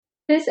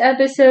This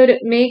episode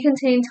may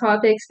contain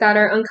topics that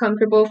are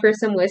uncomfortable for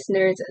some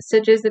listeners,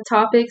 such as the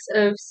topics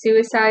of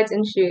suicides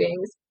and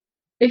shootings.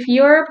 If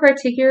you are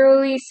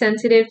particularly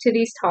sensitive to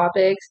these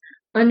topics,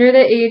 under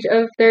the age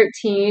of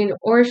 13,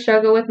 or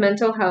struggle with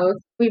mental health,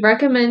 we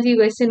recommend you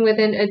listen with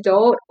an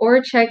adult or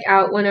check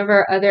out one of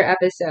our other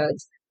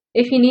episodes.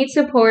 If you need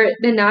support,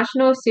 the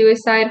National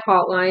Suicide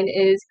Hotline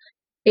is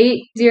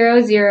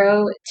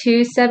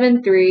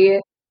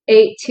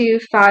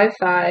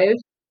 800-273-8255,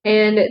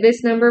 and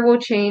this number will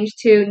change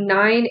to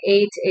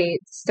 988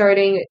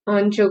 starting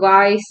on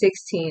July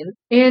 16th.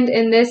 And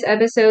in this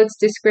episode's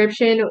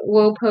description,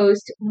 we'll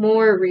post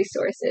more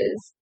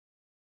resources.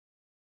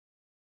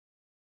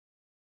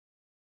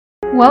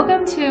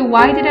 Welcome to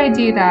Why Did I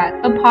Do That?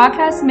 A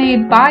podcast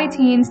made by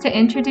teens to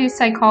introduce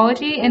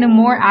psychology in a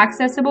more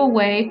accessible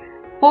way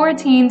for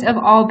teens of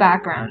all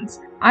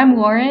backgrounds. I'm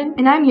Lauren.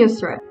 And I'm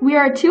Yusra. We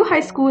are two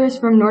high schoolers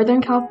from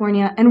Northern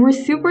California, and we're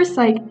super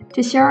psyched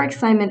to share our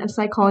excitement of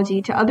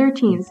psychology to other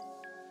teens.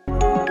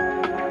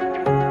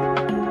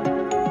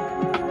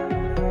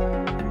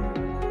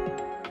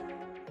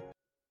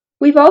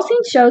 We've all seen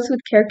shows with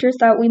characters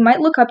that we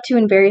might look up to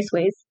in various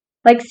ways,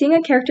 like seeing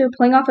a character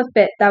pulling off a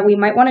fit that we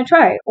might want to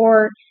try,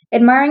 or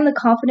admiring the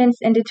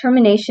confidence and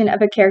determination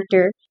of a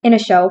character in a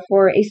show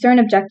for a certain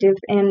objective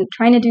and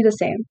trying to do the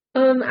same.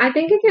 I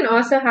think it can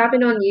also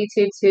happen on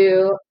YouTube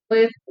too,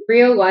 with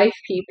real life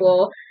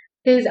people,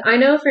 because I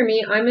know for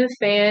me, I'm a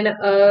fan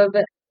of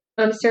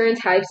certain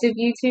types of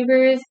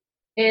YouTubers,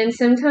 and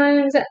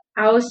sometimes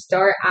I'll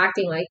start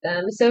acting like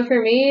them. So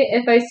for me,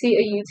 if I see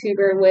a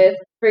YouTuber with,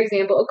 for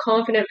example, a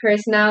confident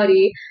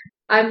personality,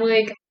 I'm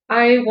like,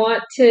 I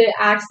want to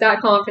act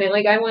that confident.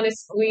 Like, I want to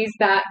squeeze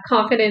that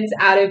confidence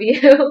out of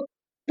you.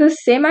 The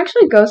same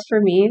actually goes for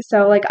me.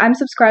 So, I'm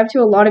subscribed to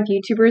a lot of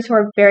YouTubers who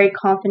are very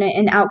confident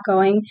and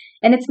outgoing,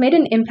 and it's made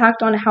an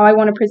impact on how I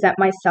want to present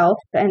myself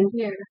and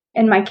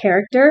my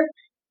character.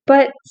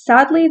 But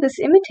sadly, this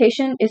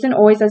imitation isn't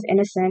always as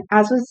innocent,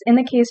 as was in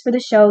the case for the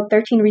show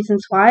 13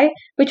 Reasons Why,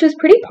 which was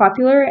pretty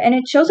popular, and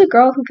it shows a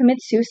girl who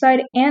commits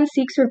suicide and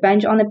seeks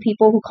revenge on the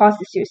people who caused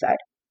the suicide.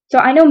 So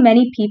I know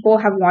many people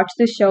have watched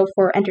this show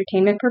for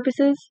entertainment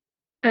purposes.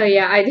 Oh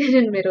yeah, I did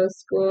in middle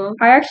school.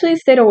 I actually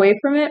stayed away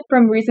from it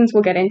from reasons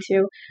we'll get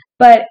into,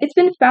 but it's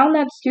been found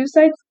that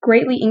suicides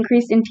greatly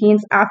increased in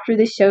teens after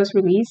this show's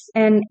release,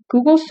 and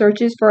Google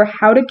searches for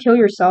how to kill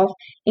yourself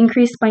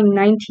increased by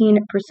 19%.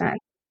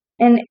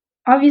 And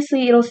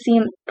obviously it'll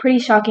seem pretty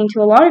shocking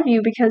to a lot of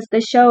you because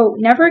the show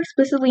never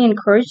explicitly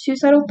encouraged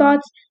suicidal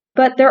thoughts,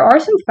 but there are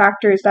some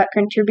factors that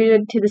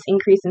contributed to this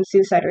increase in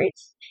suicide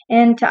rates.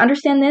 And to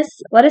understand this,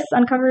 let us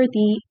uncover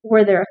the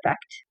Werther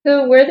effect.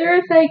 The Werther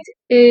effect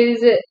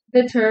is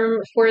the term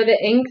for the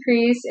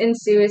increase in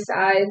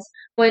suicides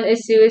when a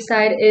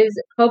suicide is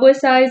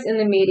publicized in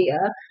the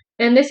media.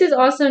 And this is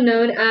also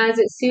known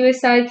as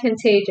suicide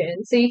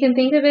contagion. So you can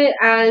think of it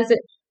as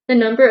the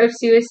number of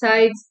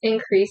suicides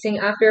increasing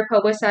after a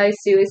publicized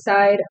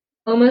suicide,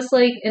 almost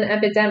like an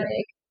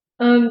epidemic.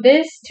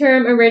 This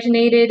term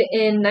originated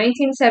in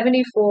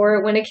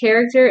 1974 when a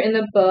character in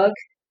the book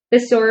The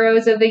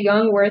Sorrows of the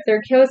Young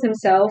Werther kills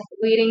himself,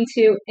 leading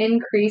to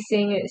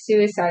increasing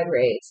suicide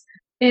rates.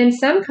 And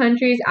some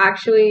countries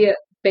actually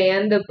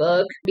banned the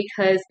book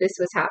because this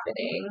was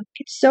happening.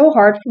 It's so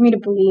hard for me to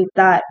believe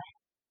that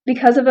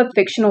because of a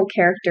fictional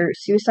character,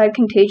 suicide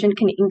contagion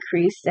can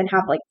increase and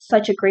have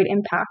such a great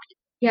impact.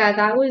 Yeah,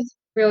 that was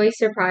really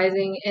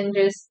surprising and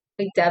just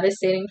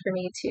devastating for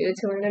me too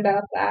to learn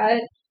about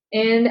that.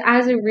 And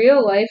as a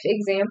real life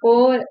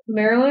example,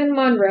 Marilyn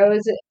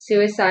Monroe's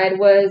suicide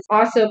was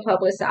also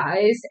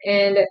publicized,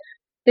 and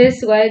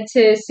this led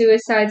to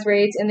suicide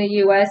rates in the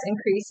U.S.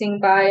 increasing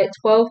by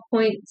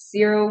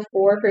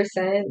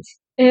 12.04%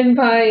 and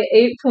by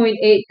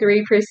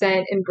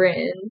 8.83% in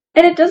Britain.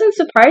 And it doesn't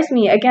surprise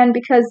me, again,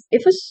 because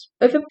if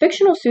a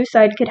fictional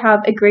suicide could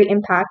have a great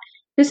impact,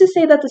 who's to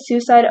say that the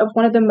suicide of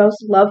one of the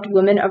most loved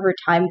women of her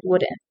time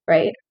wouldn't,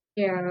 right?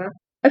 Yeah.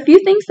 A few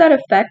things that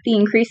affect the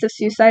increase of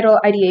suicidal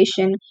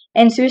ideation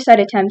and suicide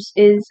attempts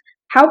is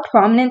how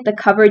prominent the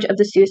coverage of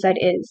the suicide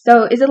is.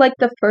 So is it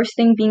the first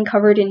thing being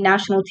covered in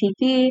national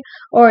TV,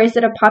 or is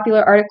it a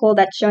popular article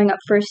that's showing up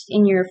first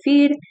in your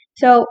feed?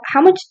 So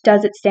how much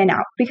does it stand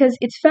out? Because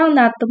it's found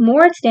that the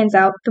more it stands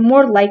out, the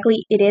more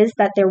likely it is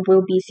that there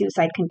will be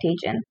suicide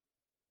contagion.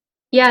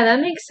 Yeah, that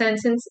makes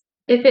sense, since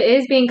if it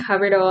is being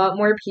covered, a lot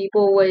more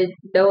people would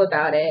know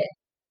about it.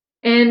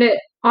 And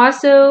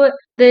also,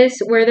 this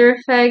Werther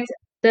effect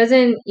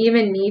doesn't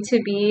even need to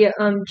be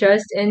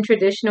just in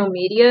traditional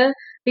media,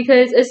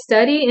 because a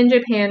study in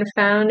Japan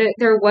found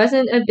there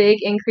wasn't a big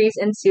increase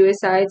in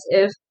suicides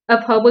if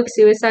a public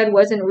suicide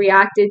wasn't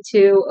reacted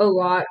to a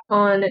lot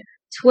on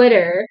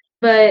Twitter,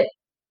 but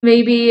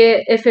maybe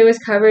if it was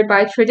covered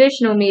by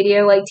traditional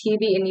media like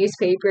TV and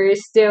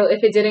newspapers, still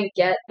if it didn't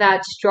get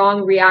that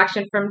strong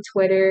reaction from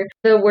Twitter,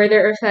 the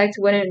Werther effect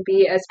wouldn't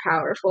be as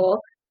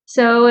powerful.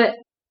 So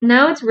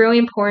Now it's really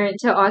important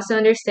to also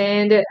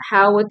understand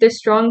how, with the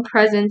strong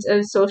presence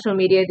of social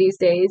media these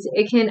days,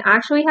 it can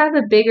actually have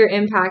a bigger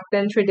impact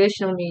than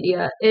traditional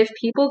media if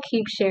people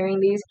keep sharing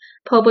these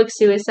public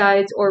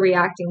suicides or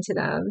reacting to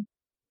them.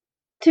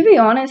 To be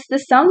honest,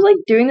 this sounds like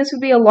doing this would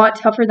be a lot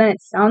tougher than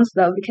it sounds,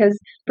 though, because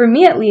for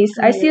me at least,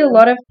 I see a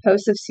lot of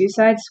posts of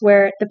suicides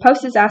where the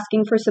post is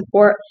asking for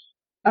support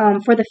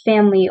for the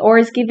family or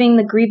is giving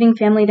the grieving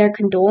family their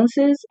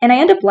condolences, and I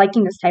end up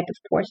liking this type of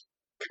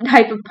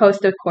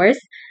post, of course,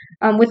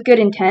 with good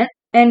intent,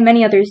 and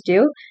many others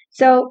do.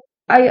 So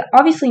I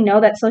obviously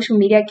know that social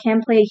media can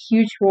play a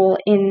huge role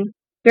in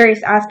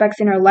various aspects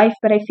in our life,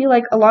 but I feel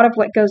like a lot of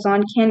what goes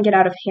on can get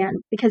out of hand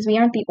because we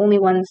aren't the only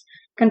ones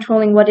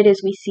controlling what it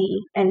is we see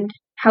and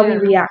how we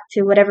react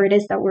to whatever it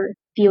is that we're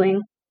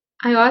viewing.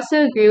 I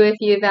also agree with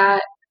you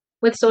that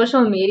with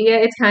social media,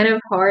 it's kind of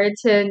hard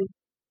to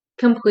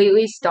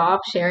completely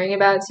stop sharing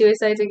about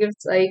suicides.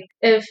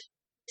 If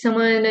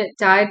someone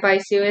died by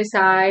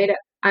suicide,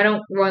 I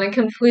don't want to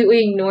completely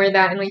ignore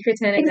that and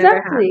pretend it never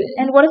happened.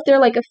 And what if they're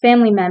like a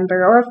family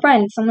member or a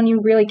friend, someone you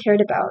really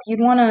cared about? You'd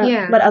want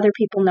to let other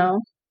people know.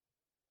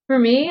 For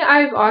me,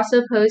 I've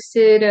also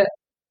posted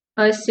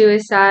a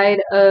suicide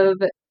of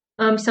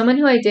someone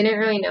who I didn't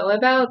really know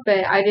about,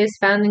 but I just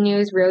found the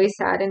news really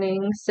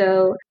saddening.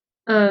 So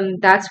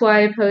that's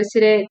why I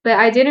posted it. But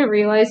I didn't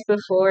realize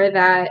before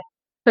that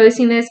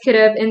posting this could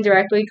have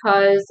indirectly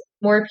caused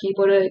more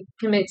people to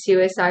commit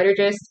suicide or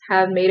just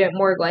have made it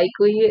more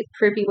likely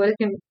for people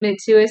to commit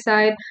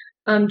suicide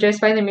just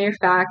by the mere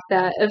fact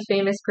that a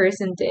famous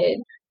person did.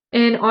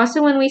 And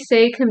also, when we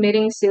say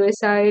committing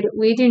suicide,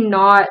 we do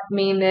not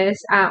mean this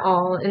at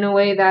all in a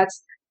way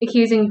that's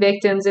accusing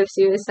victims of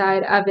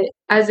suicide of it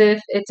as if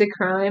it's a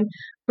crime.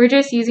 We're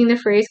just using the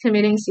phrase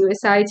committing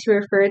suicide to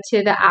refer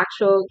to the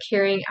actual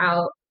carrying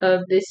out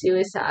of the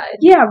suicide.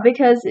 Yeah,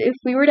 because if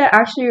we were to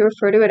actually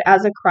refer to it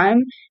as a crime,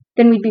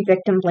 then we'd be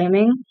victim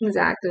blaming.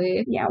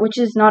 Exactly. Yeah, which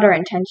is not our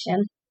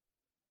intention.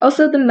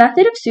 Also, the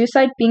method of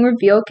suicide being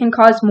revealed can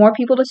cause more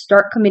people to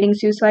start committing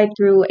suicide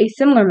through a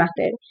similar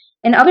method.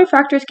 And other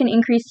factors can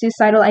increase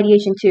suicidal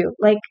ideation too,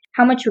 like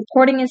how much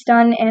reporting is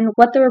done and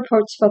what the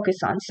reports focus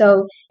on.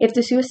 So, if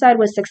the suicide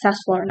was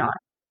successful or not.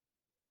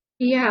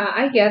 Yeah,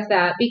 I get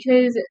that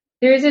because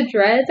there's a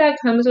dread that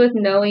comes with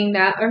knowing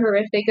that a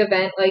horrific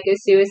event like a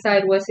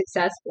suicide was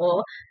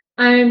successful.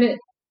 I'm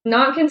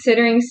not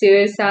considering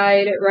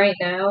suicide right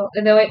now,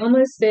 though I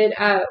almost did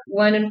at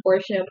one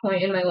unfortunate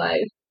point in my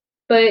life.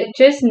 But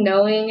just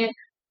knowing,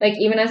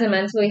 even as a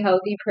mentally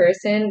healthy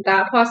person,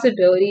 that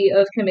possibility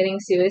of committing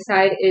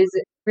suicide is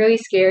really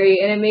scary,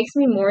 and it makes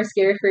me more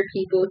scared for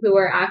people who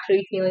are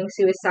actually feeling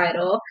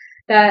suicidal,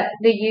 that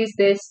they use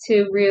this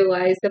to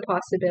realize the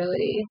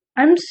possibility.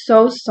 I'm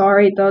so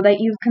sorry, though, that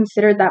you've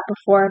considered that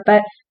before,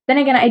 but then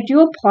again, I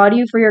do applaud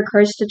you for your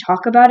courage to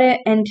talk about it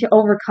and to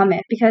overcome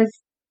it, because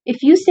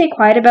if you stay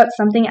quiet about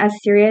something as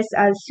serious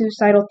as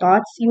suicidal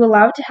thoughts, you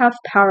allow it to have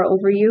power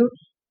over you,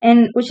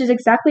 and which is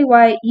exactly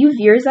why you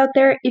viewers out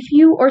there, if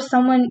you or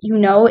someone you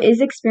know is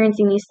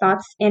experiencing these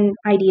thoughts and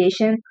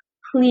ideation,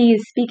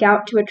 please speak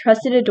out to a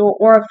trusted adult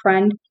or a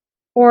friend,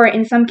 or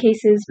in some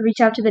cases,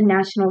 reach out to the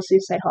National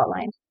Suicide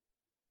Hotline.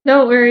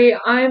 Don't worry,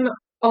 I'm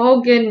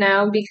all good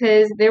now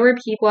because there were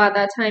people at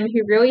that time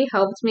who really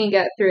helped me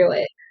get through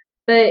it.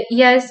 But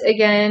yes,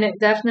 again,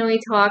 definitely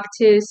talk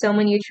to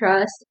someone you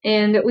trust.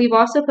 And we've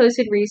also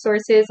posted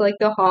resources like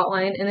the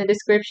hotline in the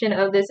description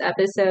of this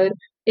episode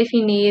if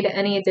you need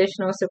any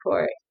additional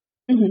support.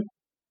 Mm-hmm.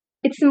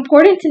 It's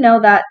important to know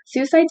that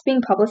suicides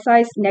being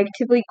publicized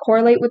negatively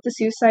correlate with the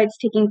suicides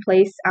taking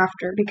place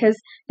after, because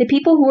the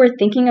people who were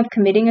thinking of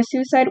committing a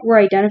suicide were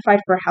identified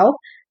for help,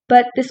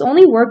 but this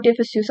only worked if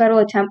a suicidal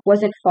attempt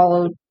wasn't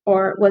followed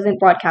or wasn't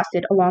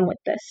broadcasted along with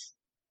this.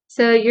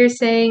 So you're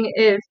saying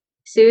if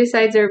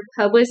suicides are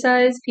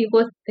publicized,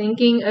 people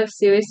thinking of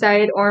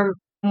suicide are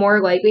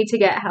more likely to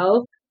get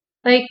help?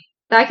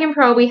 That can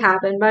probably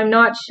happen, but I'm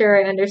not sure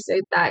I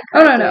understood that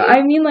correctly. Oh, no.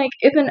 I mean,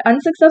 if an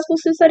unsuccessful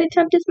suicide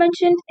attempt is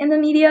mentioned in the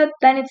media,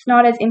 then it's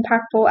not as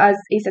impactful as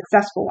a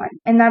successful one.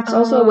 And that's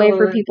also a way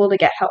for people to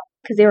get help,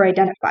 because they were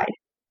identified.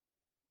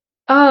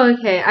 Oh,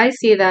 okay. I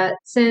see that.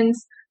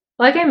 Since,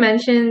 like I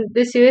mentioned,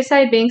 the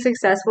suicide being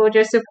successful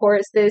just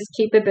supports this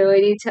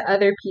capability to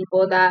other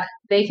people that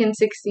they can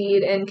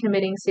succeed in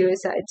committing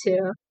suicide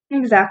too.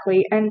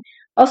 Exactly. And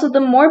also,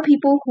 the more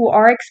people who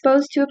are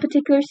exposed to a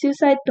particular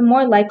suicide, the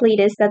more likely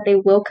it is that they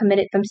will commit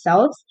it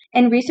themselves.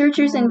 And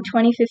researchers in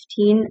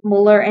 2015,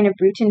 Muller and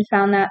Bruton,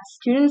 found that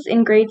students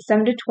in grades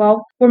 7 to 12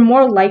 were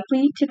more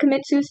likely to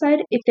commit suicide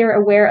if they're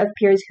aware of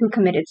peers who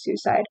committed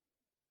suicide.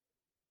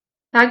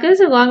 That goes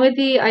along with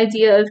the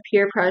idea of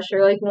peer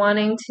pressure,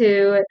 wanting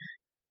to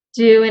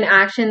do an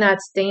action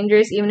that's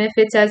dangerous, even if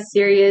it's as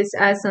serious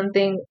as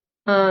something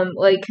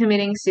like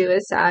committing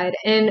suicide.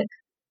 And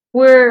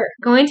we're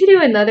going to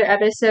do another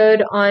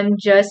episode on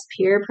just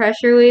peer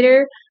pressure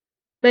later,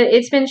 but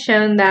it's been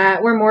shown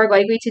that we're more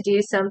likely to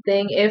do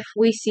something if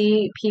we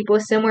see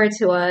people similar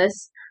to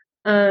us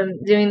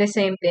doing the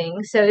same thing.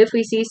 So if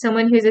we see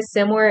someone who's a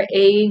similar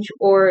age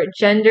or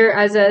gender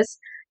as us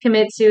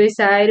commit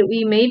suicide,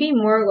 we may be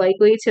more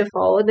likely to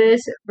follow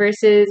this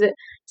versus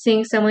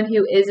seeing someone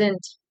who isn't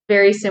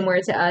very similar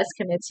to us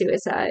commit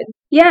suicide.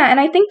 Yeah, and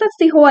I think that's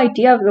the whole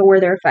idea of the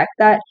Werther effect,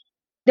 that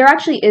there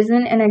actually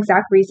isn't an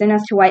exact reason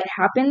as to why it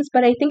happens,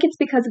 but I think it's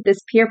because of this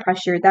peer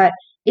pressure that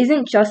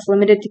isn't just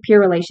limited to peer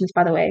relations,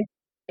 by the way.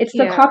 It's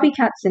the Yeah.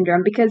 copycat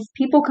syndrome because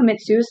people commit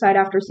suicide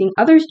after seeing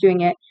others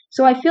doing it.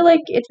 So I feel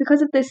like it's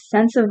because of this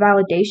sense of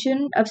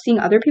validation of seeing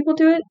other people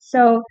do it.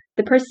 So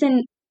the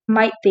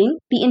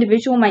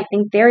individual might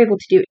think they're able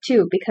to do it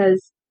too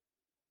because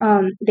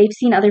they've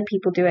seen other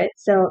people do it.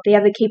 So they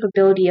have the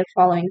capability of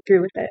following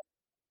through with it.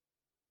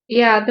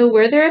 Yeah, the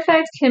Werther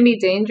effect can be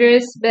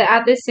dangerous, but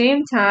at the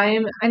same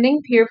time, I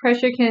think peer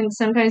pressure can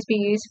sometimes be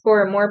used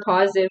for more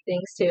positive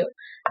things too.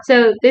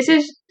 So this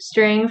is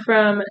straying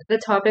from the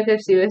topic of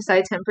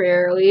suicide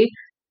temporarily,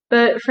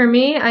 but for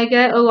me, I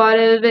get a lot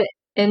of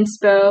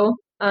inspo,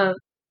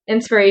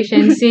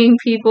 inspiration seeing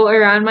people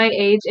around my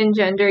age and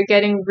gender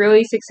getting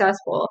really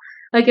successful.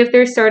 Like if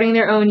they're starting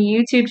their own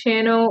YouTube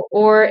channel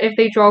or if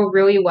they draw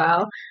really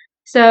well.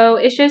 So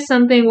it's just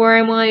something where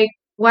I'm like,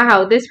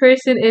 wow, this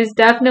person is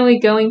definitely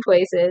going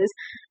places.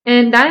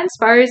 And that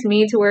inspires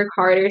me to work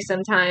harder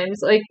sometimes,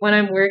 like when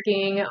I'm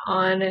working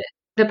on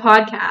the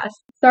podcast.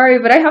 Sorry,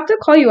 but I have to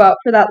call you out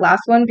for that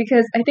last one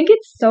because I think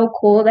it's so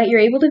cool that you're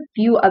able to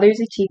view others'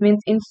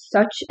 achievements in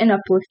such an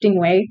uplifting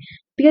way.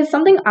 Because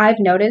something I've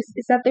noticed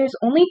is that there's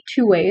only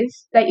two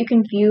ways that you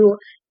can view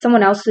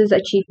someone else's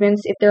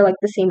achievements if they're like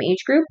the same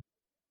age group.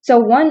 So,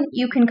 one,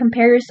 you can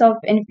compare yourself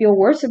and feel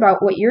worse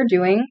about what you're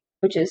doing,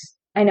 which is,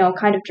 I know,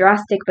 kind of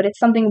drastic, but it's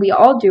something we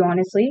all do,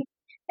 honestly.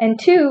 And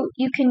two,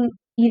 you can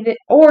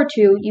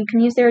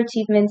use their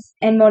achievements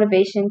and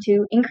motivation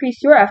to increase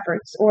your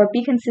efforts or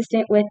be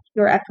consistent with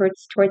your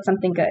efforts towards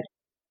something good.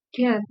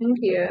 Yeah, thank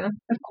you.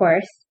 Of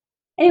course.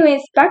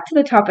 Anyways, back to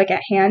the topic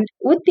at hand.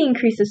 With the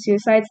increase of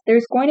suicides,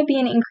 there's going to be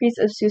an increase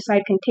of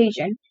suicide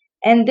contagion,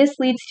 and this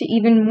leads to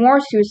even more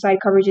suicide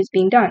coverages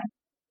being done.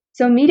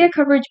 So media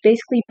coverage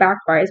basically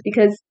backfires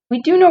because we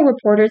do know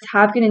reporters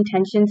have good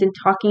intentions in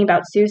talking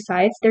about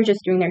suicides. They're just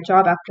doing their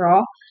job after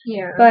all.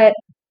 Yeah. But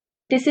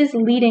this is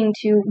leading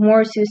to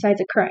more suicides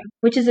occurring,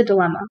 which is a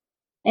dilemma.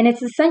 And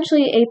it's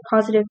essentially a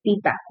positive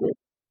feedback loop.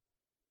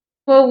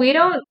 Well, we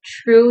don't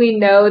truly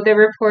know the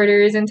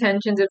reporter's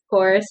intentions, of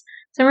course.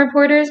 Some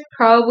reporters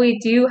probably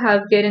do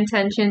have good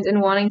intentions in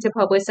wanting to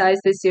publicize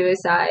the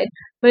suicide,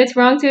 but it's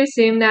wrong to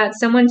assume that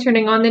someone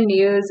turning on the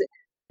news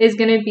is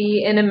going to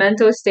be in a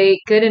mental state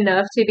good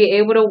enough to be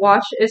able to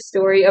watch a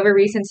story of a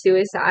recent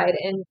suicide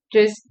and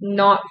just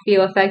not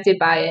feel affected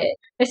by it.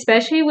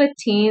 Especially with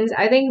teens,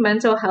 I think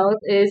mental health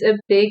is a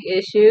big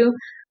issue,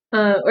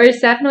 or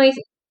it's definitely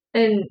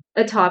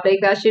a topic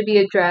that should be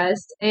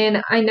addressed.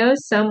 And I know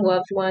some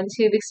loved ones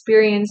who've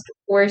experienced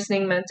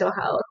worsening mental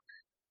health.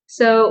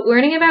 So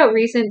learning about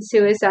recent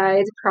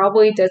suicides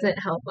probably doesn't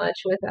help much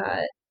with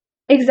that.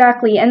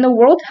 Exactly, and the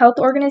World Health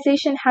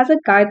Organization has a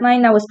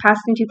guideline that was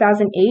passed in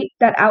 2008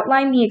 that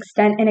outlined the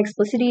extent and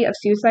explicitity of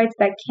suicides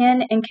that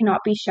can and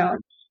cannot be shown.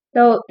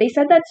 Though they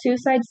said that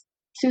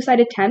suicide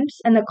attempts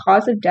and the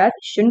cause of death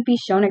shouldn't be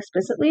shown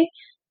explicitly,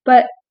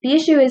 but the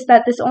issue is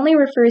that this only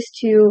refers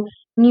to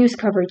news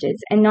coverages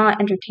and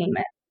not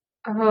entertainment.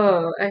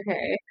 Oh,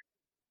 okay.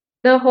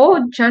 The whole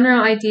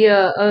general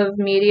idea of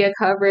media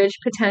coverage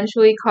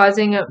potentially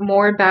causing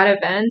more bad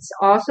events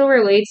also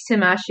relates to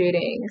mass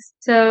shootings.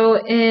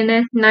 So in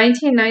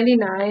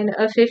 1999,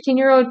 a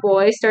 15-year-old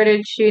boy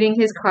started shooting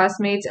his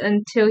classmates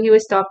until he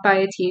was stopped by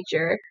a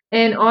teacher.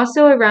 And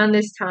also around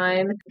this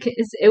time,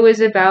 'cause it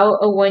was about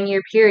a 1-year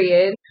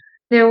period,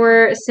 there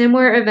were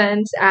similar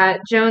events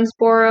at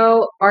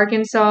Jonesboro,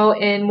 Arkansas,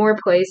 and more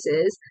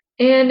places.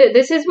 And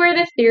this is where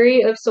the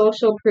theory of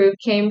social proof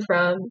came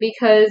from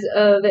because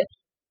of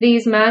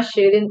these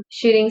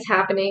shootings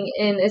happening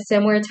in a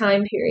similar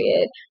time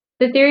period.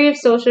 The theory of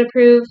social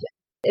proof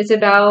is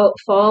about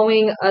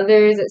following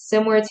others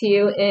similar to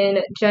you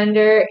in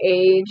gender,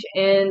 age,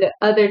 and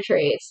other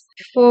traits.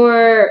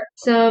 For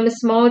some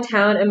small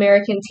town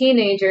American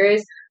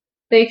teenagers,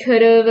 they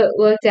could have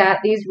looked at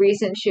these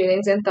recent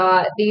shootings and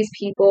thought these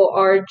people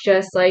are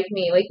just like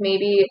me. Like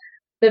maybe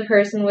the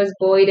person was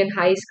bullied in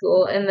high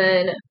school and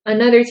then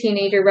another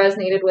teenager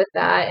resonated with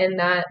that and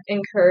that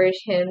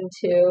encouraged him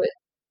to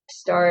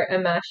start a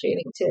mass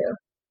shooting too.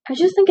 I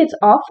just think it's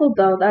awful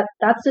though that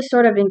that's the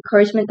sort of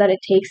encouragement that it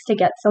takes to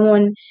get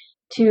someone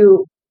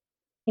to,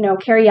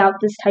 carry out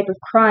this type of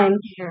crime.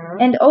 Yeah.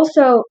 And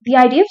also, the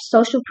idea of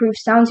social proof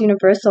sounds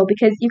universal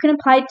because you can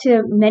apply it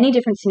to many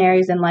different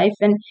scenarios in life.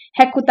 And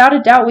heck, without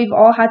a doubt, we've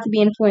all had to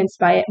be influenced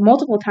by it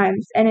multiple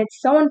times. And it's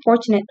so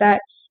unfortunate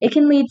that it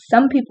can lead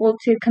some people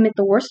to commit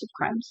the worst of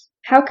crimes.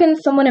 How can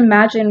someone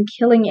imagine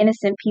killing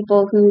innocent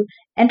people who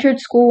entered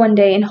school one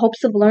day in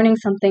hopes of learning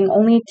something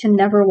only to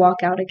never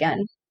walk out again?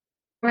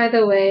 By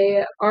the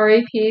way,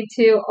 RIP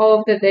to all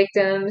of the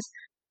victims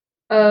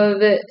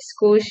of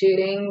school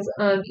shootings,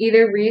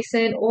 either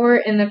recent or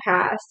in the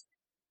past.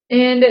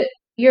 And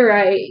you're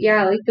right,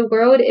 yeah, like the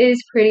world is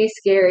pretty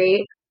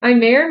scary. I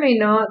may or may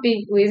not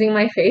be losing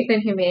my faith in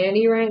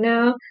humanity right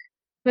now,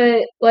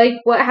 But like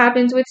what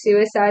happens with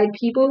suicide,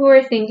 people who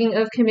are thinking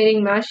of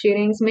committing mass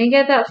shootings may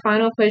get that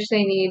final push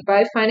they need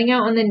by finding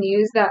out on the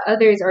news that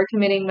others are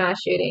committing mass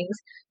shootings.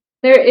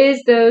 There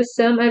is, though,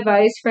 some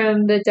advice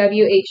from the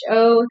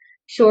WHO,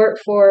 short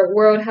for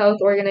World Health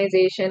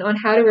Organization, on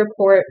how to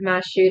report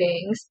mass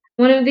shootings.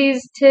 One of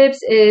these tips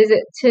is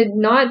to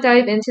not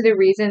dive into the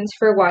reasons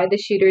for why the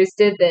shooters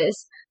did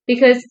this,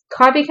 because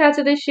copycats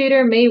of the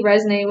shooter may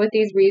resonate with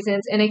these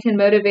reasons and it can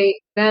motivate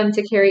them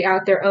to carry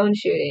out their own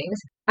shootings.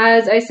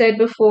 As I said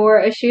before,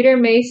 a shooter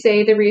may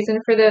say the reason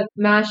for the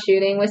mass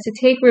shooting was to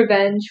take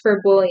revenge for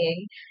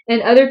bullying,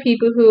 and other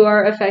people who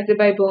are affected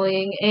by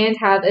bullying and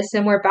have a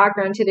similar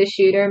background to the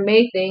shooter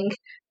may think,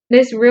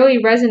 this really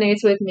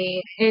resonates with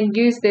me, and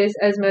use this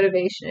as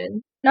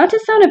motivation. Not to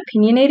sound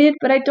opinionated,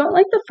 but I don't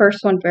like the first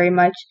one very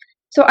much.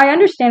 So I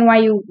understand why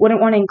you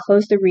wouldn't want to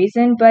enclose the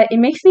reason, but it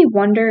makes me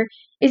wonder,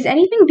 is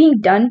anything being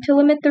done to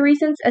limit the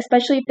reasons,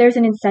 especially if there's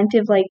an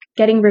incentive like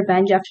getting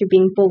revenge after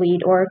being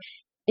bullied or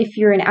if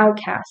you're an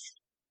outcast?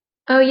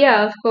 Oh,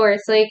 yeah, of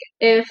course. Like,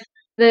 if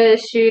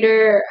the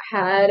shooter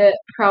had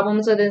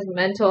problems with his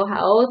mental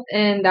health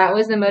and that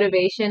was the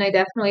motivation, I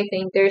definitely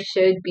think there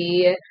should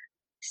be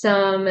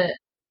some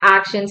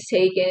actions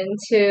taken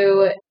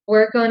to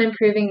work on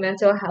improving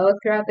mental health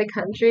throughout the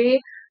country.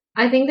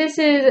 I think this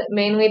is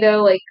mainly,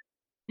 though, like,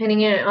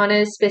 pinning it on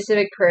a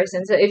specific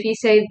person. So if you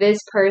say this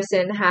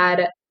person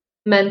had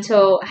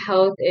mental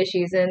health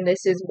issues and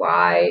this is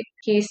why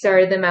he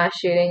started the mass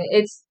shooting,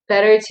 it's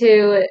better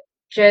to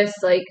just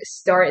like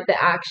start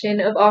the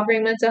action of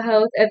offering mental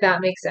health, if that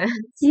makes sense.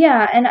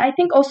 Yeah, and I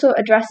think also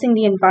addressing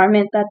the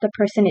environment that the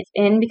person is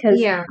in, because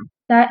Yeah.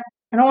 that,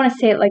 I don't want to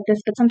say it like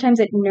this, but sometimes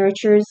it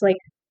nurtures like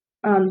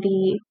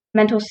the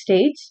mental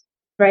state,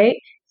 right?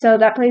 So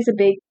that plays a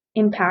big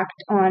impact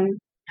on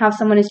how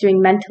someone is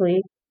doing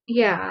mentally.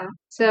 Yeah.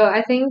 So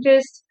I think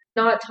just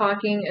not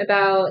talking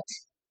about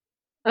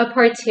a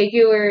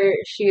particular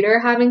shooter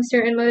having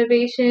certain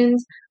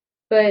motivations,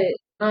 but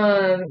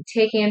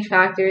taking in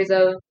factors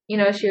of,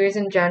 shooters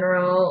in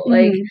general,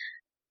 like Mhm.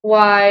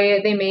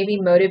 why they may be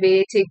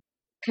motivated to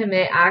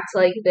commit acts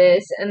like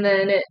this, and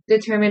then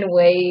determine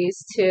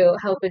ways to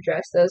help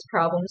address those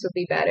problems would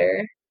be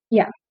better.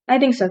 Yeah, I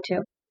think so too.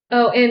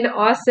 Oh, and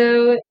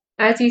also,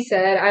 as you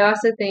said, I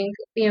also think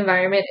the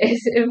environment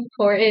is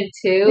important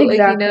too. Like,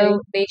 Exactly.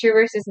 nature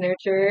versus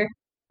nurture.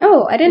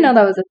 Oh, I didn't know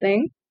that was a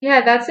thing.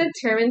 Yeah, that's a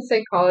term in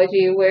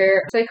psychology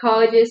where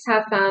psychologists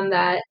have found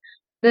that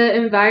the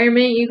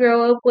environment you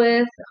grow up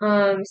with,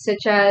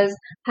 such as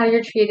how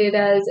you're treated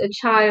as a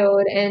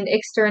child and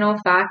external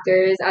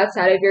factors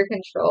outside of your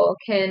control,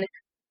 can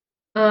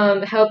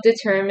help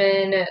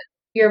determine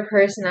your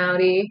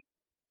personality.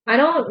 I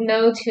don't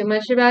know too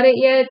much about it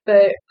yet,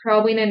 but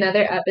probably in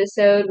another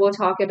episode we'll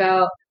talk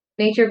about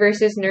nature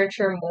versus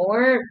nurture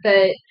more.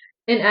 But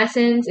in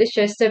essence, it's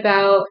just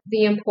about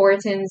the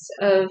importance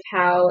of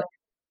how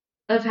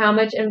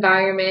much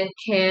environment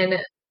can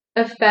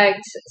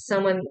affect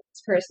someone's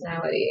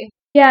personality.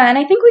 Yeah, and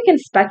I think we can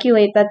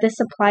speculate that this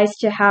applies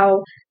to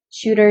how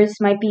shooters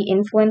might be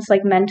influenced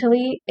like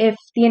mentally if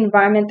the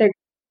environment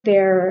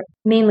they're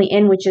mainly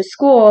in, which is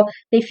school,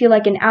 they feel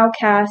like an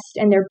outcast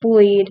and they're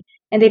bullied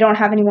and they don't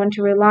have anyone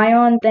to rely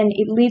on, then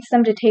it leads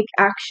them to take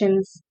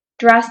actions,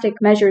 drastic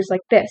measures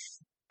like this.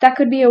 That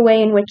could be a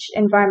way in which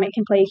environment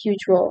can play a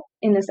huge role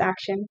in this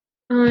action.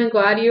 I'm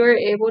glad you were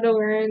able to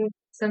learn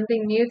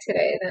something new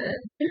today then.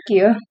 Thank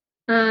you.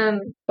 Um,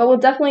 But we'll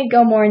definitely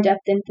go more in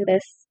depth into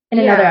this in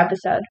another yeah,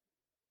 episode.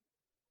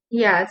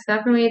 yeah, it's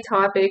definitely a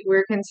topic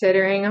we're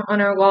considering on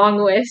our long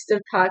list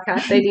of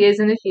podcast ideas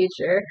in the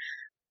future.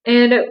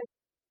 And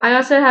I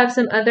also have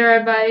some other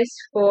advice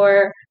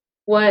for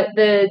what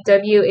the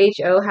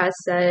WHO has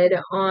said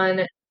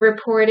on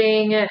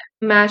reporting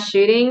mass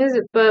shootings,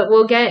 but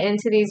we'll get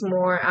into these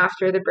more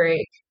after the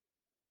break.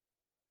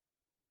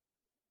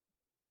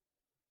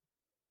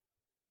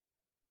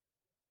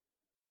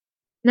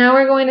 Now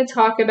we're going to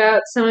talk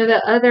about some of the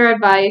other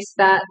advice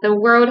that the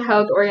World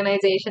Health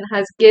Organization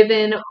has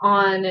given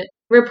on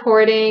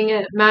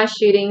reporting mass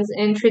shootings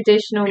in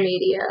traditional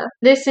media.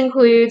 This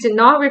includes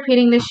not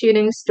repeating the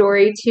shooting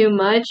story too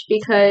much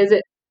because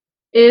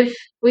if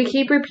we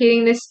keep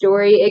repeating this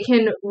story, it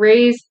can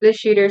raise the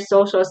shooter's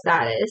social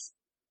status.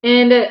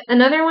 And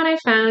another one I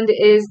found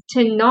is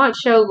to not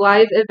show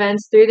live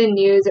events through the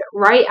news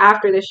right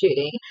after the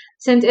shooting,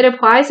 since it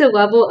applies a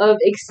level of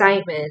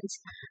excitement.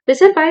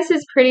 This advice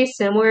is pretty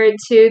similar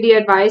to the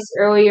advice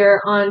earlier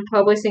on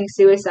publishing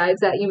suicides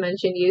that you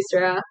mentioned,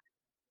 Yusra.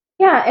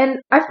 Yeah, and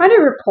I find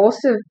it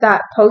repulsive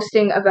that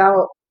posting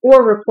about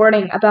or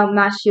reporting about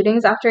mass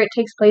shootings after it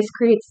takes place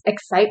creates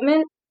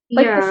excitement.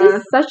 Like, this Yeah.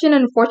 is such an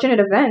unfortunate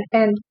event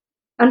and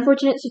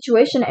unfortunate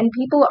situation, and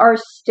people are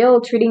still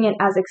treating it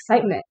as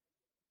excitement.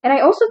 And I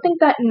also think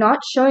that not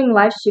showing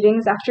live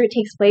shootings after it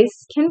takes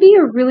place can be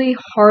a really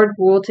hard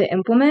rule to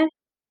implement.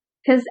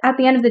 Because at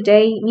the end of the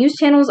day, news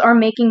channels are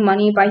making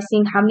money by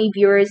seeing how many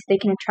viewers they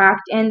can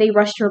attract, and they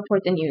rush to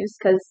report the news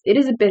because it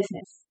is a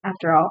business,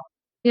 after all.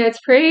 Yeah, it's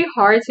pretty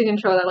hard to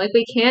control that. Like,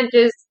 we can't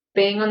just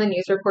bang on the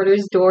news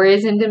reporters'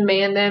 doors and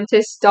demand them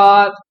to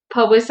stop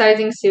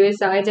publicizing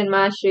suicides and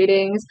mass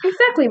shootings.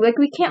 Exactly. Like,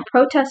 we can't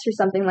protest or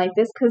something like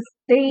this because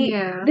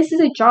this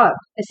is a job,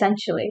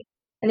 essentially,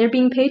 and they're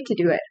being paid to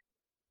do it.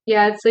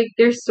 Yeah, it's like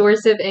their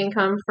source of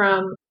income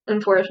from,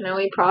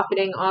 unfortunately,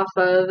 profiting off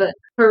of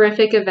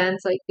horrific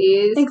events like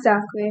these.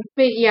 Exactly.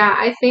 But yeah,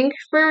 I think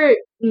for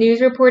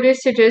news reporters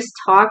to just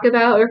talk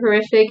about a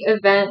horrific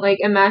event like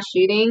a mass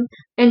shooting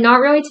and not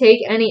really take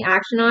any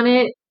action on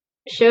it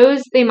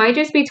shows they might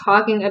just be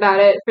talking about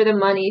it for the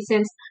money,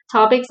 since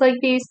topics like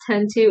these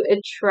tend to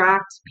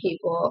attract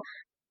people.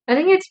 I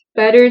think it's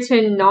better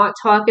to not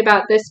talk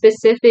about the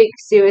specific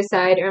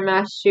suicide or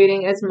mass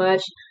shooting as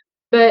much,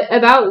 but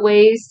about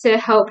ways to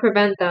help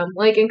prevent them,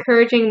 like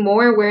encouraging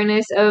more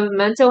awareness of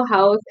mental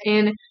health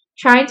and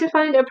trying to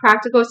find a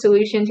practical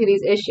solution to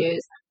these issues.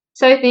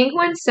 So I think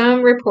when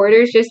some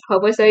reporters just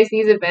publicize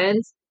these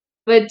events,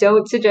 but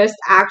don't suggest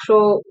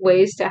actual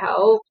ways to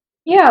help.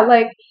 Yeah,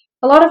 like,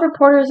 a lot of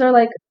reporters are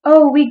like,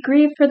 oh, we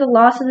grieve for the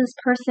loss of this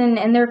person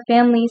and their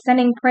family,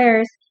 sending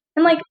prayers.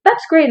 And, like,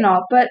 that's great and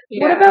all, but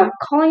what about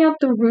calling out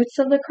the roots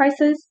of the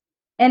crisis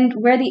and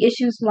where the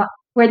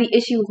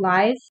issue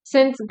lies?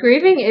 Since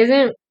grieving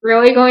isn't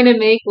really going to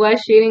make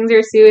less shootings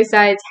or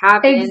suicides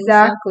happen.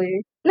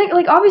 Exactly.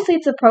 Like, obviously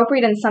it's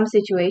appropriate in some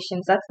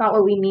situations. That's not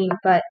what we mean,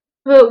 but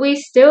we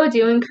still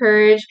do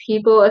encourage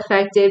people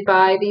affected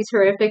by these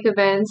horrific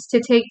events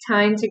to take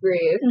time to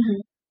grieve.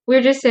 Mm-hmm.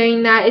 We're just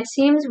saying that it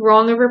seems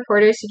wrong of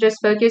reporters to just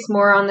focus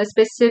more on the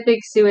specific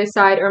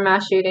suicide or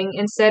mass shooting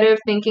instead of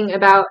thinking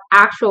about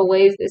actual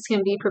ways this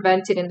can be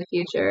prevented in the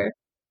future.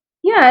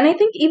 Yeah, and I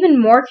think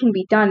even more can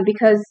be done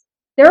because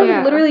there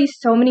are literally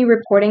so many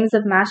reportings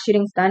of mass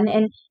shootings done,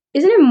 and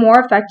isn't it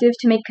more effective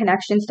to make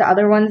connections to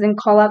other ones and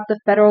call out the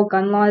federal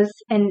gun laws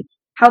and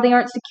how they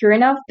aren't secure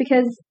enough?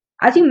 Because,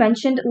 as you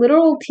mentioned,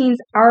 literal teens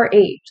our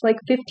age, like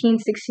 15,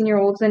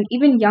 16-year-olds, and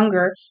even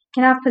younger,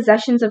 can have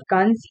possessions of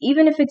guns,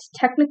 even if it's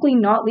technically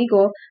not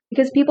legal,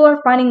 because people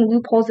are finding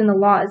loopholes in the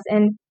laws,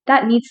 and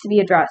that needs to be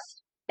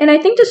addressed. And I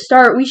think to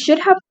start, we should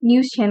have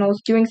news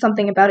channels doing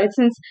something about it,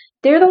 since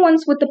they're the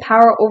ones with the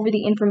power over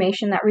the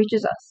information that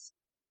reaches us.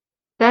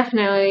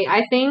 Definitely.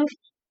 I think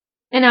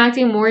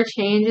enacting more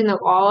change in the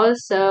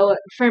laws. So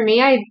for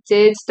me, I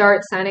did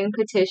start signing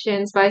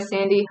petitions by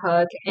Sandy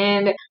Hook,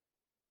 and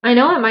I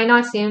know it might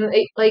not seem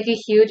like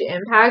a huge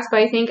impact,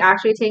 but I think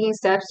actually taking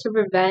steps to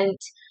prevent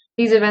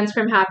these events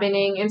from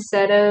happening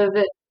instead of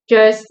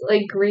just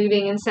like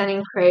grieving and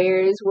sending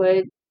prayers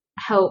would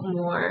help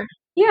more.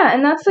 Yeah,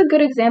 and that's a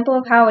good example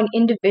of how an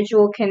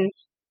individual can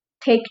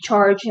take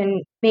charge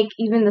and make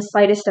even the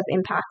slightest of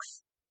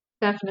impacts.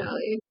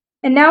 Definitely.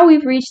 And now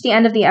we've reached the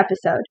end of the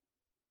episode.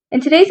 In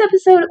today's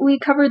episode, we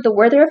covered the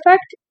Werther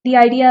effect, the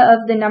idea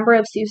of the number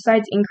of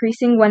suicides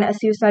increasing when a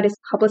suicide is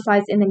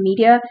publicized in the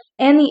media,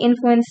 and the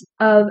influence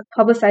of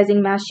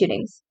publicizing mass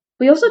shootings.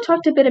 We also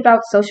talked a bit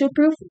about social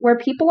proof, where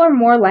people are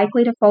more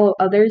likely to follow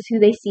others who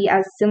they see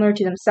as similar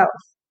to themselves.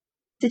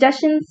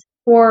 Suggestions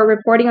for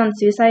reporting on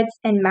suicides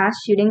and mass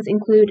shootings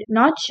include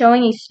not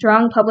showing a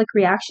strong public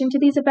reaction to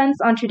these events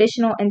on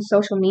traditional and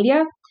social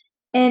media,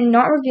 and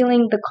not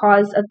revealing the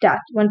cause of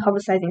death when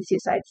publicizing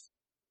suicides.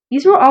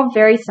 These were all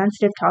very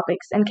sensitive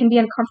topics and can be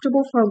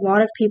uncomfortable for a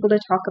lot of people to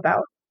talk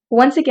about.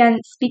 Once again,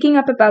 speaking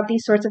up about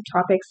these sorts of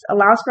topics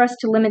allows for us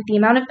to limit the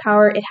amount of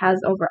power it has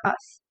over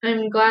us.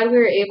 I'm glad we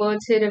were able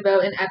to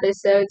devote an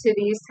episode to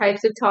these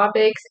types of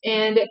topics,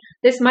 and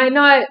this might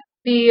not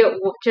be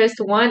just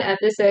one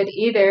episode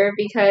either,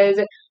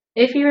 because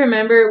if you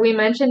remember, we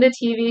mentioned the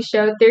TV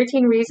show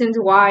 13 Reasons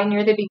Why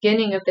near the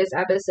beginning of this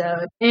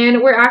episode.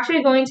 And we're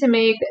actually going to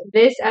make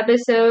this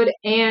episode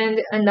and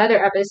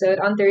another episode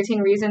on 13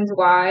 Reasons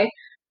Why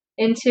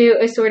into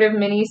a sort of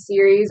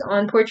mini-series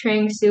on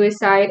portraying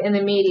suicide in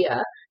the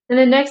media. In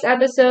the next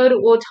episode,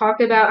 we'll talk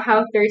about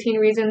how 13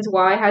 Reasons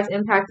Why has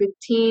impacted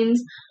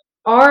teens,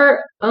 our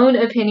own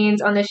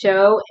opinions on the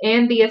show,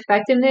 and the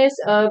effectiveness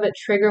of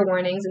trigger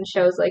warnings in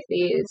shows like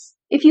these.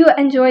 If you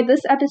enjoyed this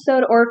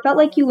episode or felt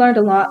like you learned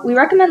a lot, we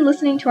recommend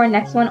listening to our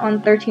next one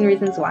on 13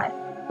 Reasons Why.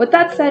 With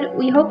that said,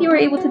 we hope you were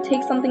able to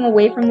take something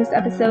away from this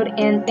episode,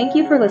 and thank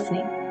you for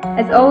listening.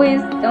 As always,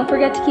 don't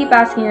forget to keep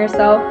asking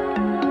yourself,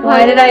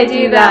 why did I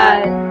do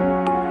that?